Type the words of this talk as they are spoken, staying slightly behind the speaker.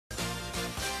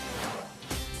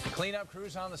Cleanup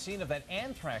crews on the scene of that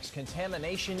anthrax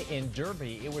contamination in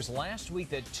Derby. It was last week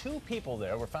that 2 people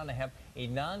there were found to have a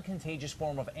non-contagious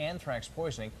form of anthrax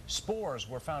poisoning. Spores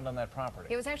were found on that property.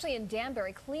 It was actually in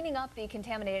Danbury. Cleaning up the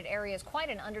contaminated area is quite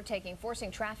an undertaking, forcing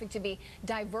traffic to be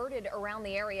diverted around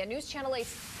the area. News Channel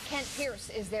 8's Kent Pierce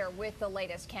is there with the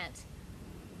latest. Kent.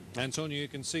 And Sonia, you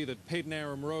can see that Peyton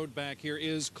Aram Road back here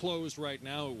is closed right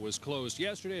now. It was closed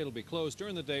yesterday. It'll be closed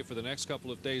during the day for the next couple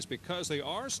of days because they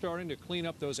are starting to clean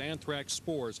up those anthrax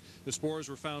spores. The spores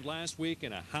were found last week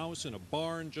in a house in a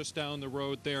barn just down the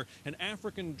road there. An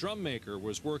African drum maker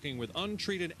was working with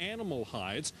untreated animal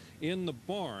hides in the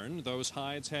barn. Those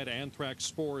hides had anthrax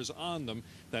spores on them.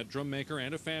 That drum maker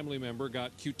and a family member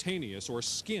got cutaneous or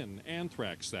skin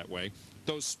anthrax that way.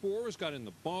 Those spores got in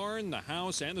the barn, the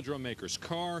house, and the drum maker's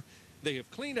car. They have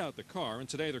cleaned out the car, and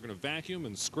today they're going to vacuum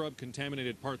and scrub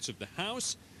contaminated parts of the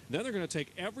house. Then they're going to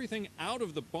take everything out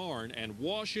of the barn and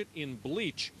wash it in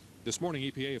bleach. This morning,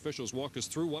 EPA officials walked us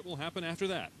through what will happen after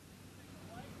that.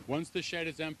 Once the shed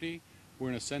is empty, we're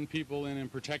going to send people in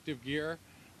protective gear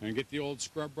and get the old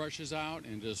scrub brushes out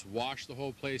and just wash the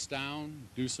whole place down,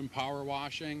 do some power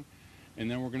washing, and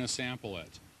then we're going to sample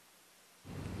it.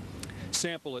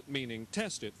 Sample it meaning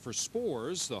test it for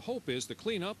spores. The hope is the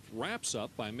cleanup wraps up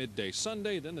by midday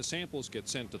Sunday. Then the samples get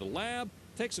sent to the lab.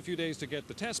 Takes a few days to get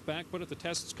the test back, but if the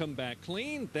tests come back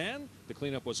clean, then the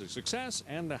cleanup was a success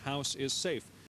and the house is safe.